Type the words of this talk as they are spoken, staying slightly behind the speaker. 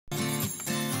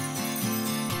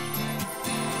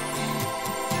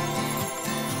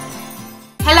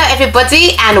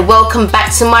everybody, and welcome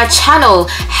back to my channel.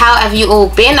 How have you all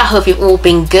been? I hope you've all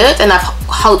been good, and I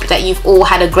hope that you've all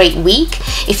had a great week.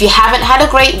 If you haven't had a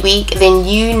great week, then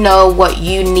you know what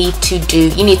you need to do.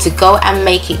 You need to go and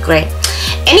make it great.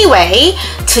 Anyway,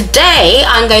 today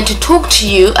I'm going to talk to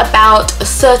you about a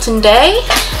certain day,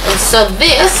 and so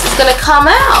this is going to come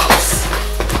out.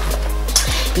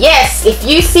 Yes, if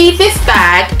you see this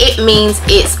bag, it means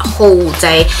it's haul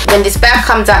day. When this bag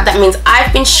comes out, that means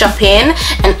I've been shopping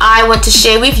and I want to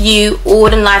share with you all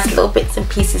the nice little bits and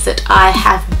pieces that I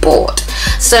have bought.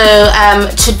 So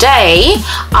today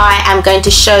I am going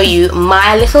to show you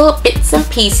my little bits and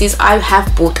pieces I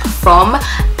have bought from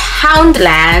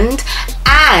Poundland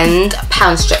and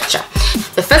Pound Stretcher.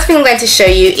 The first thing I'm going to show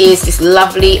you is this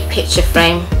lovely picture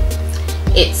frame.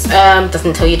 It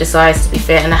doesn't tell you the size, to be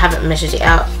fair, and I haven't measured it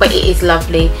out, but it is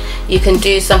lovely. You can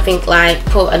do something like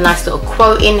put a nice little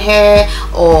quote in here,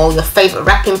 or your favorite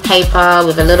wrapping paper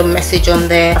with a little message on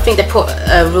there. I think they put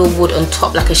real wood on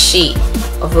top, like a sheet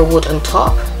of real wood on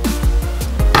top.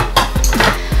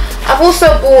 I've also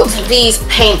bought these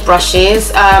paint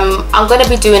brushes. I'm going to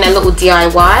be doing a little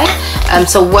DIY,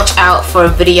 so watch out for a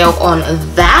video on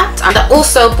that. And I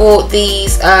also bought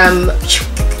these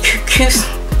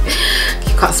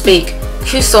can't speak.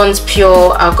 Cuissons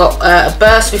Pure. I've got a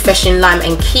burst refreshing lime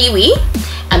and kiwi,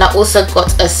 and I also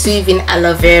got a soothing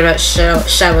aloe vera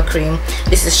shower cream.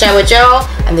 This is shower gel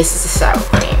and this is a sour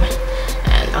cream,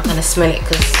 and I'm gonna smell it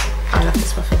because I love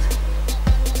this muffin.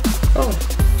 Oh,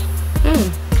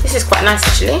 this is quite nice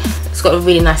actually. It's got a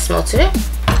really nice smell to it,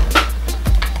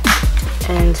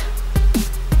 and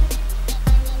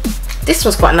this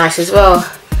one's quite nice as well.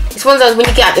 It's one of those, when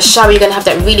you get out the shower, you're going to have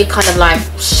that really kind of like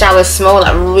shower smell,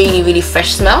 like really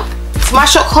fresh smell. To my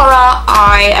shock horror,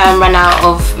 I ran out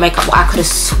of makeup. I could have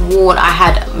sworn I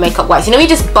had makeup wipes. You know, you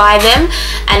just buy them,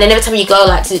 and then every time you go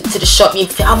like to the shop, you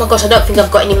think, oh my gosh, I don't think I've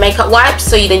got any makeup wipes.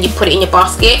 So then you put it in your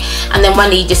basket, and then one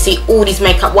day you just see all these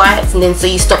makeup wipes, and then so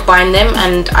you stop buying them.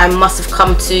 And I must have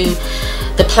come to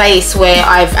the place where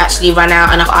I've actually run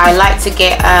out, and I like to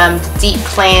get the Deep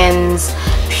Cleanse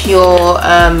Pure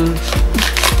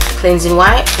cleansing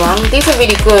white one. These are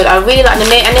really good. I really like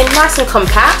them, and they're nice and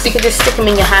compact, so you can just stick them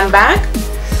in your handbag.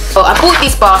 So I bought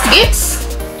these baskets.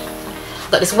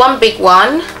 Got this one big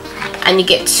one, and you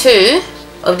get two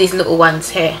of these little ones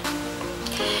here.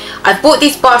 I've bought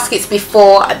these baskets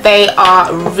before. They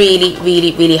are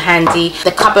really handy.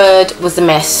 The cupboard was a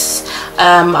mess.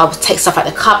 I would take stuff out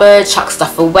the cupboard, chuck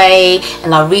stuff away,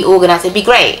 and I'll reorganize. It'd be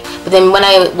great. But then when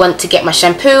I want to get my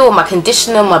shampoo or my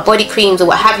conditioner, my body creams or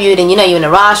what have you, then you know you're in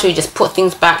a rush, or you just put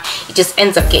things back, it just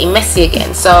ends up getting messy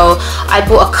again. So I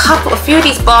bought a few of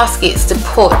these baskets to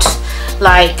put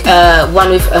like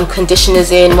one with conditioners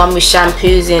in, one with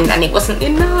shampoos in, and it wasn't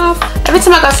enough. Every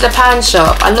time I go to the pound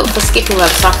shop, I look for skipping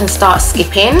ropes so I can start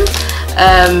skipping,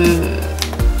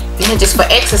 you know, just for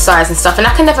exercise and stuff, and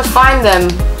I can never find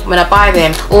them when I buy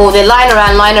them, or they're lying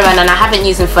around and I haven't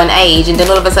used them for an age, and then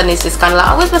all of a sudden it's just kind of like,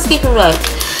 oh, where's my skipping rope?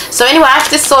 So anyway, I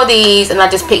just saw these and I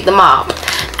just picked them up,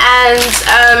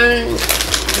 and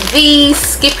these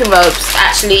skipping ropes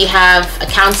actually have a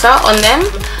counter on them.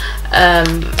 I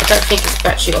don't think it's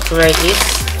battery operated.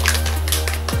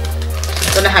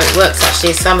 I don't know how it works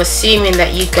actually, so I'm assuming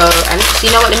that you go and,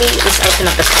 you know what, let me just open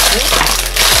up the package.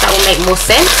 That will make more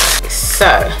sense. So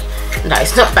no,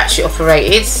 it's not battery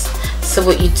operated. So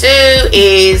what you do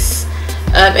is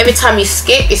every time you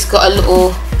skip, it's got a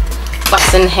little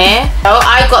button here. So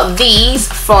I got these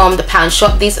from the pound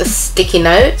shop. These are sticky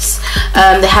notes.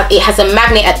 It has a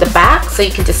magnet at the back, so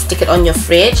you can just stick it on your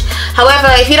fridge. However,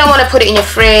 if you don't want to put it in your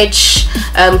fridge,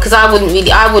 because I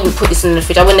wouldn't put this in the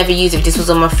fridge. I would never use it if this was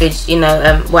on my fridge, you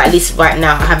know. Well, at least right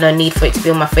now I have no need for it to be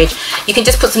on my fridge. You can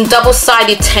just put some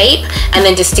double-sided tape and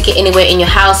then just stick it anywhere in your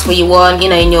house where you want, you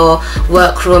know, in your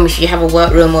workroom if you have a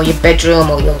workroom, or your bedroom,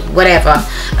 or your whatever.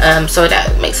 So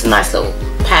that makes a nice little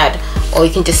pad. Or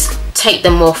you can just take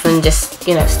them off and just,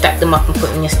 you know, stack them up and put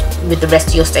them with the rest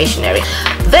of your stationery.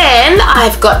 Then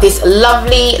I've got this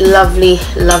lovely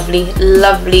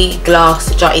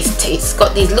glass jar. It's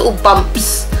got these little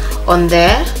bumps on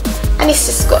there, and it's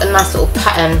just got a nice little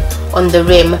pattern on the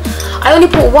rim. I only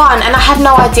bought one, and I have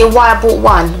no idea why I bought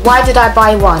one. Why did I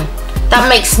buy one? That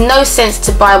makes no sense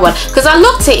to buy one, because I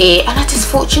looked at it and I just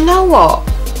thought, you know what,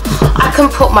 I can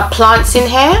put my plants in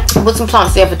here. I bought some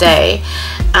plants the other day,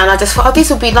 and I just thought, oh, these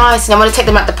would be nice, and I'm going to take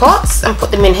them out the pots and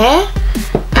put them in here.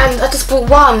 And I just bought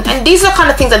one, and these are the kind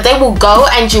of things that they will go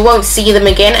and you won't see them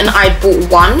again, and I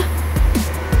bought one.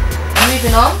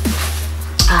 Moving on,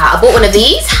 I bought one of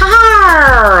these.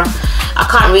 I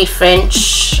can't read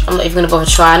French. I'm not even gonna bother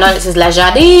try. I know it says La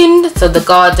Jardin, so the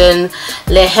garden,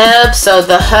 Les Herbes, so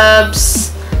the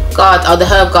herbs garden, or the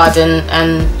herb garden,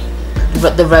 and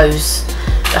the rose.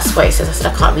 That's what it says. I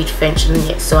said I can't read French, and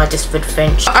yet so I just read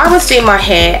French. I was doing my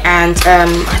hair, and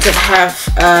I didn't have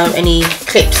any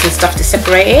clips and stuff to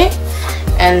separate it,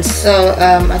 and so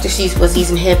I just was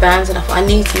using hair bands, and I thought I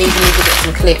need to get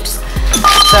some clips.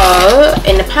 So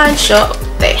in the pound shop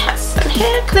they had some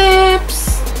hair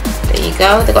clips. There you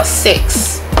go. They got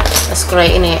 6. That's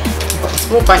great, isn't it? You've got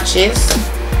small bunches,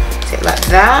 take like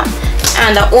that.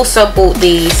 And I also bought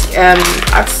these.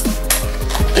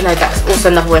 You know, that's also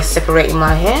another way of separating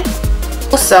my hair.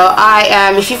 Also,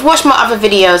 if you've watched my other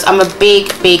videos, I'm a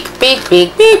big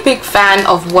fan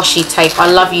of washi tape.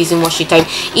 I love using washi tape.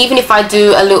 Even if I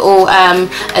do a little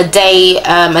a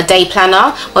day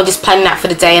planner, or just planning out for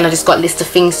the day, and I just got a list of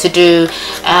things to do.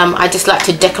 I just like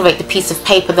to decorate the piece of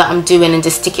paper that I'm doing and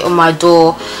just stick it on my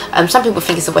door. Some people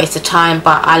think it's a waste of time,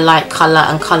 but I like colour,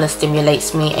 and colour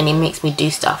stimulates me and it makes me do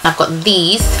stuff. I've got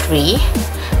these 3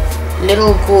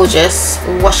 little gorgeous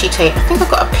washi tape. I think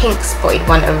I've got a pink spotted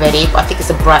one already, but I think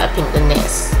it's a brighter pink than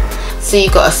this. So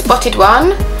you've got a spotted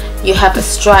one, you have a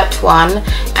striped one,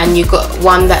 and you've got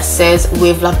one that says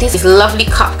with love. This is lovely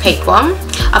cupcake one.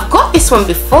 I've got this one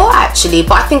before actually,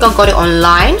 but I think I got it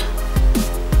online.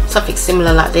 Something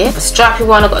similar like this. A striped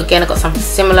one, I got something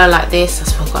similar like this.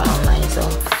 That's what I got online as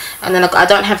well. And then I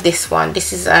don't have this one.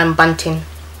 This is bunting.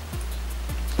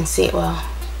 You can see it well.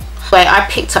 Wait, I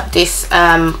picked up this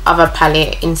other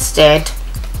palette instead.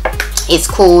 It's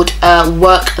called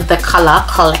Work the Colour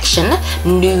Collection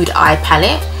Nude Eye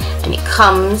Palette, and it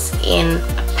comes in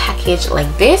a package like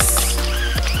this.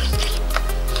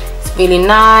 It's really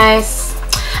nice,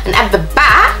 and at the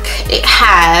back it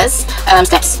has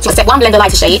steps. So step 1, blend the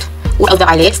lighter shade all over the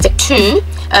eyelid. Step 2,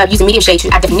 use a medium shade to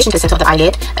add definition to the center of the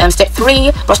eyelid. Step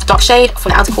 3, brush the dark shade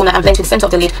from the outer corner and blend to the center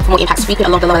of the lid for more impact, sweeping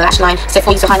along the lower lash line. Step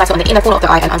 4, use a highlighter on the inner corner of the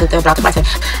eye and under the brow to brighten.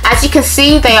 As you can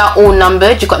see, they are all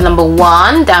numbered. You've got number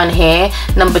 1 down here,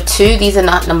 number 2, these are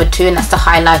not number 2, and that's the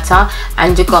highlighter,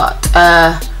 and you've got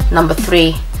number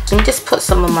 3. Let me just put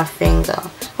some on my finger.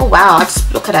 Oh wow,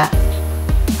 look at that.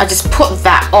 I just put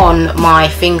that on my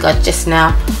finger just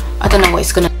now. I don't know what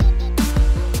it's gonna.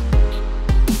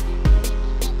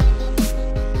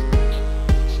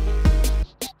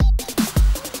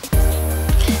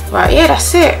 Right, yeah,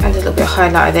 that's it. And a little bit of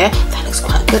highlighter there. That looks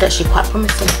quite good actually, quite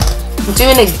promising. I'm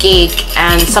doing a gig,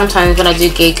 and sometimes when I do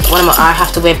gig, I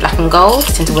have to wear black and gold.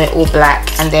 I tend to wear all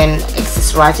black and then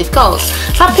accessorize with gold.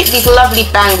 So I picked these lovely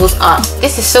bangles up.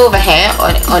 This is silver hair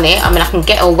on it. I mean, I can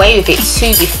get away with it,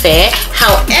 to be fair.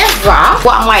 However,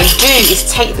 what I might do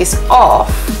is take this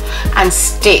off and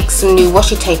stick some new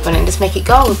washi tape on it and just make it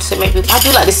gold. So maybe I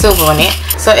do like the silver on it.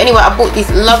 So anyway, I bought these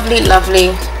lovely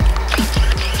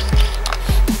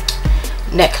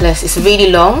necklace. It's really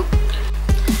long.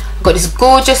 I've got this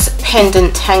gorgeous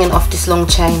pendant hanging off this long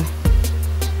chain.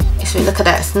 Look at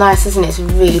that, it's nice, isn't it? It's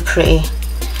really pretty.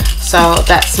 So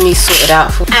that's me sorted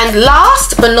out. And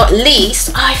last but not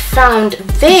least, I found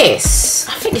this.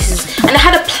 I think this is, and I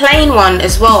had a plain one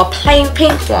as well, a plain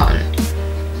pink one.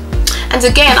 And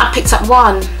again, I picked up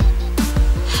one.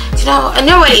 You know, I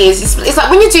know what it is. It's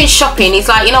like when you're doing shopping, it's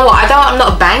like, you know what, I'm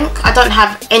not a bank. I don't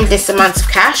have endless amounts of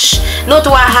cash, nor do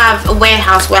I have a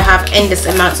warehouse where I have endless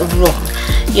amounts of room,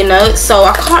 you know. So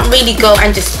I can't really go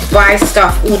and just buy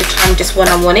stuff all the time just when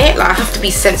I want it. Like, I have to be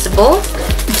sensible.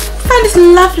 I found this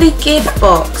lovely gift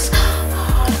box.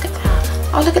 Oh, look at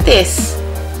that. Oh, look at this.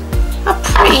 How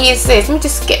pretty is this? Let me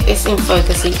just get this in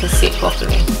focus so you can see it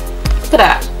properly. Look at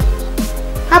that.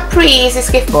 How pretty is this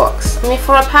gift box? I mean,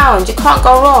 for £1, you can't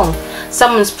go wrong.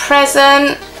 Someone's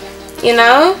present, you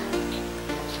know.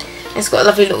 It's got a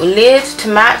lovely little lid to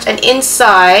match, and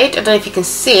inside, I don't know if you can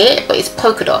see it, but it's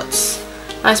polka dots.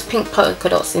 Nice pink polka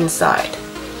dots inside.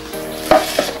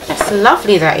 That's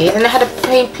lovely, that is. And I had a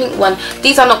plain pink one.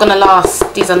 These are not gonna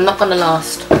last. These are not gonna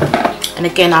last. And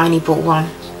again, I only bought one.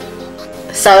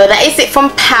 So that is it from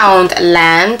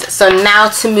Poundland. So now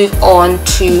to move on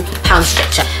to Pound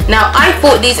Stretcher. Now I've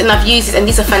bought these and I've used these, and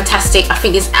these are fantastic. I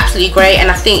think it's absolutely great, and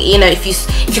I think, you know, if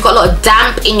you've got a lot of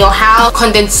damp in your house,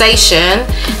 condensation,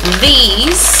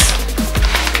 these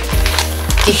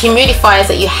dehumidifiers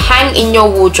that you hang in your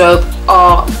wardrobe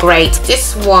are great.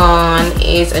 This one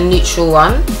is a neutral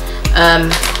one.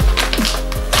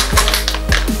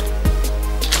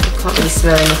 Can't really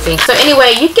smell anything. So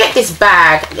anyway, you get this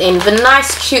bag in the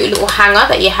nice cute little hanger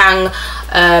that you hang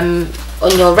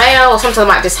on your rail, or sometimes I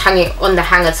might just hang it on the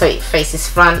hanger so it faces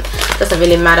front, doesn't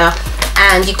really matter.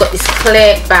 And you've got this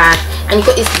clear bag, and you've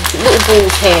got these little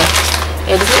balls here,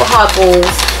 yeah, these little hard balls,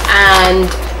 and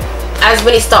as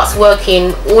when it starts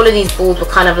working, all of these balls will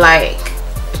kind of like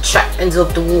attract and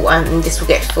absorb the water, and this will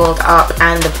get filled up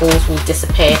and the balls will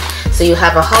disappear. So you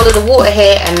have a whole lot of water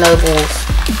here and no balls.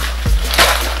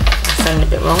 That sounded a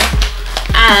bit wrong.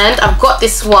 And I've got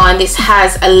this one. This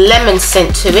has a lemon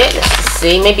scent to it. Let's just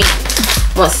see. Maybe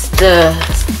once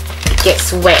it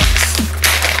gets wet,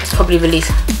 it's probably release.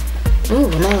 Ooh,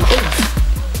 no.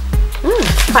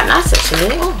 It's quite nice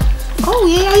actually. Oh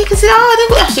yeah, you can see. Oh,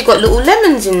 they've actually got little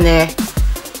lemons in there.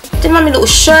 They remind me of little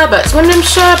sherbets. One of them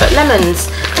sherbet lemons.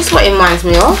 That's what it reminds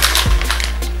me of.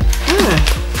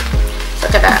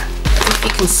 Look at that. If you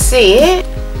can see it.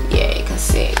 Yeah, you can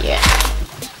see it. Yeah.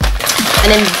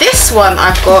 And then this one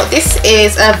I've got. This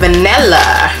is a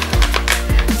vanilla.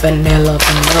 Vanilla.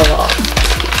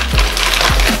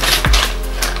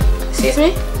 Excuse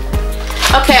me.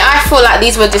 Okay, I thought like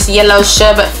these were just yellow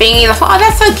sherbet thingies. I thought, oh,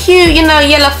 that's so cute, you know,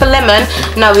 yellow for lemon.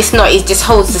 No, it's not. It just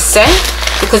holds the scent,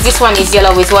 because this one is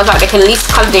yellow as well. Like they can at least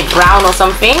colour it brown or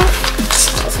something.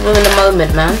 Let's live in the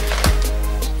moment, man.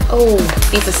 Oh,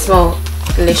 these are smell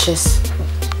delicious.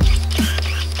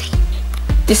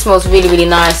 This smells really, really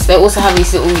nice. They also have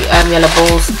these little yellow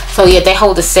balls. So yeah, they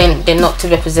hold the scent. They're not to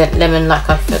represent lemon like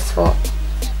I first thought.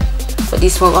 But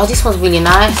these smell. Oh, this smells really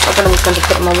nice. I don't know which one to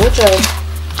put in my wardrobe.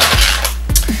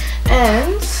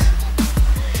 And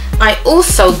I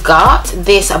also got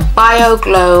this Bio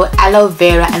Glow Aloe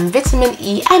Vera and Vitamin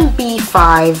E and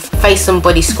B5 face and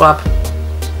body scrub.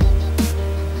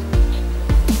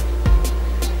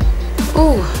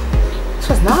 Ooh, this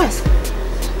smells nice.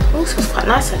 Oh, this smells quite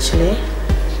nice actually.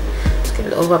 Let's give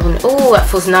it a little rub on it. Oh, that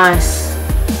feels nice.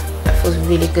 That feels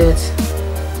really good.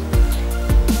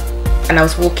 And I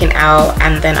was walking out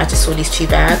and then I just saw these 2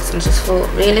 bags and just thought,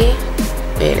 really?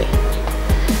 Really?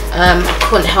 I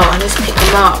couldn't help, I just picked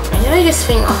them up. And you know, you just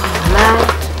think, oh man.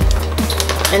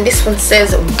 And this one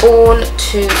says born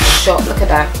to shop. Look at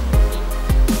that.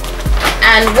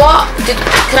 And what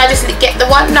can I just get the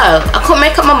one? No, I couldn't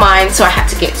make up my mind, so I had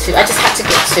to get 2. I just had to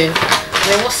get 2. I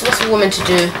mean, what's a woman to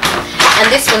do?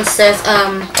 And this one says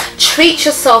treat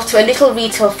yourself to a little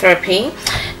retail therapy.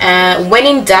 When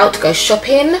in doubt, go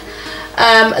shopping.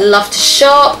 Love to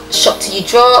shop till you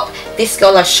drop. This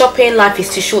girl loves shopping. Life is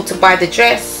too short to buy the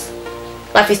dress.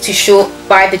 Life is too short,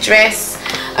 buy the dress.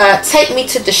 Take me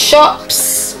to the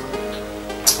shops.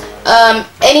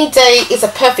 Any day is a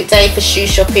perfect day for shoe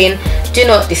shopping. Do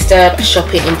not disturb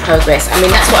shopping in progress. I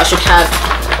mean, that's what I should have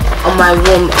on my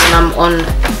room when I'm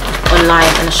online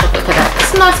and I shop. Look at that.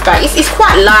 It's a nice bag. It's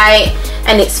quite light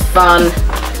and it's fun.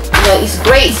 You know, it's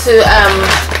great to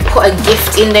put a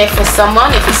gift in there for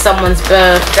someone if it's someone's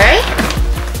birthday.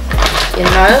 You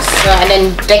know, so, and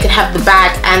then they can have the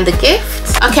bag and the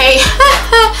gift. Okay,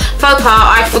 faux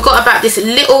pas, I forgot about this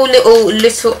little.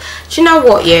 Do you know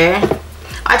what? Yeah,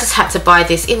 I just had to buy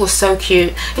this. It was so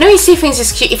cute. You know, you see things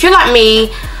as cute. If you're like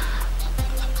me,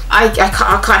 I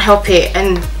can't help it,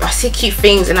 and I see cute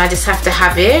things and I just have to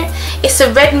have it. It's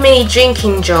a red mini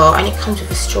drinking jar and it comes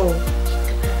with a straw.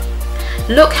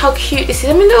 Look how cute this is.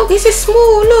 I mean, look, this is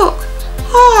small. Look.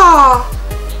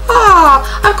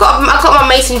 I've got my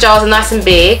mason jars are nice and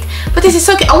big, but this is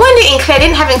so cute. I wanted it in clear. I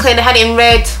didn't have it in clear. They had it in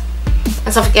red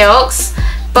and something else.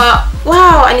 But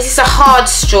wow, and this is a hard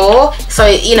straw, so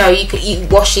you know you could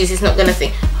eat washes. It's not gonna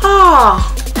think.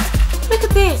 Look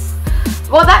at this.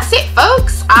 Well, that's it,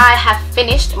 folks. I have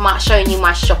finished showing you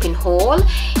my shopping haul.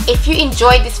 If you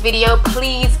enjoyed this video,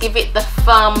 please give it the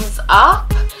thumbs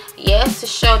up. Yes, to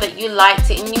show that you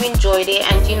liked it and you enjoyed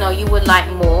it, and you know you would like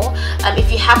more.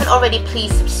 If you haven't already,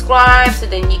 please subscribe so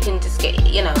then you can just get,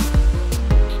 you know,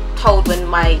 told when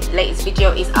my latest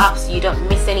video is up so you don't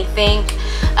miss anything.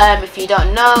 If you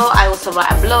don't know, I also write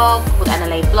a blog called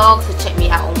Anale Blog, so check me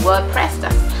out on WordPress.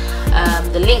 That's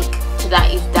the link to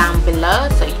that is down below,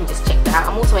 so you can just check that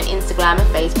out. I'm also on Instagram and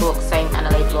Facebook, same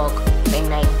Anale Blog, same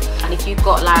name. And if you've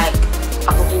got like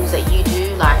other hauls that you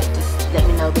do, like just let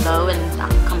me know below and I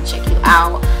can come check you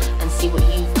out and see what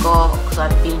you've got, because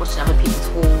I've been watching other people's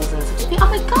hauls and thinking, oh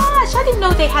my gosh, I didn't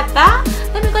know they had that,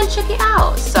 let me go and check it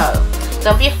out. So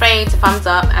don't be afraid to thumbs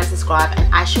up and subscribe, and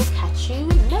I shall catch you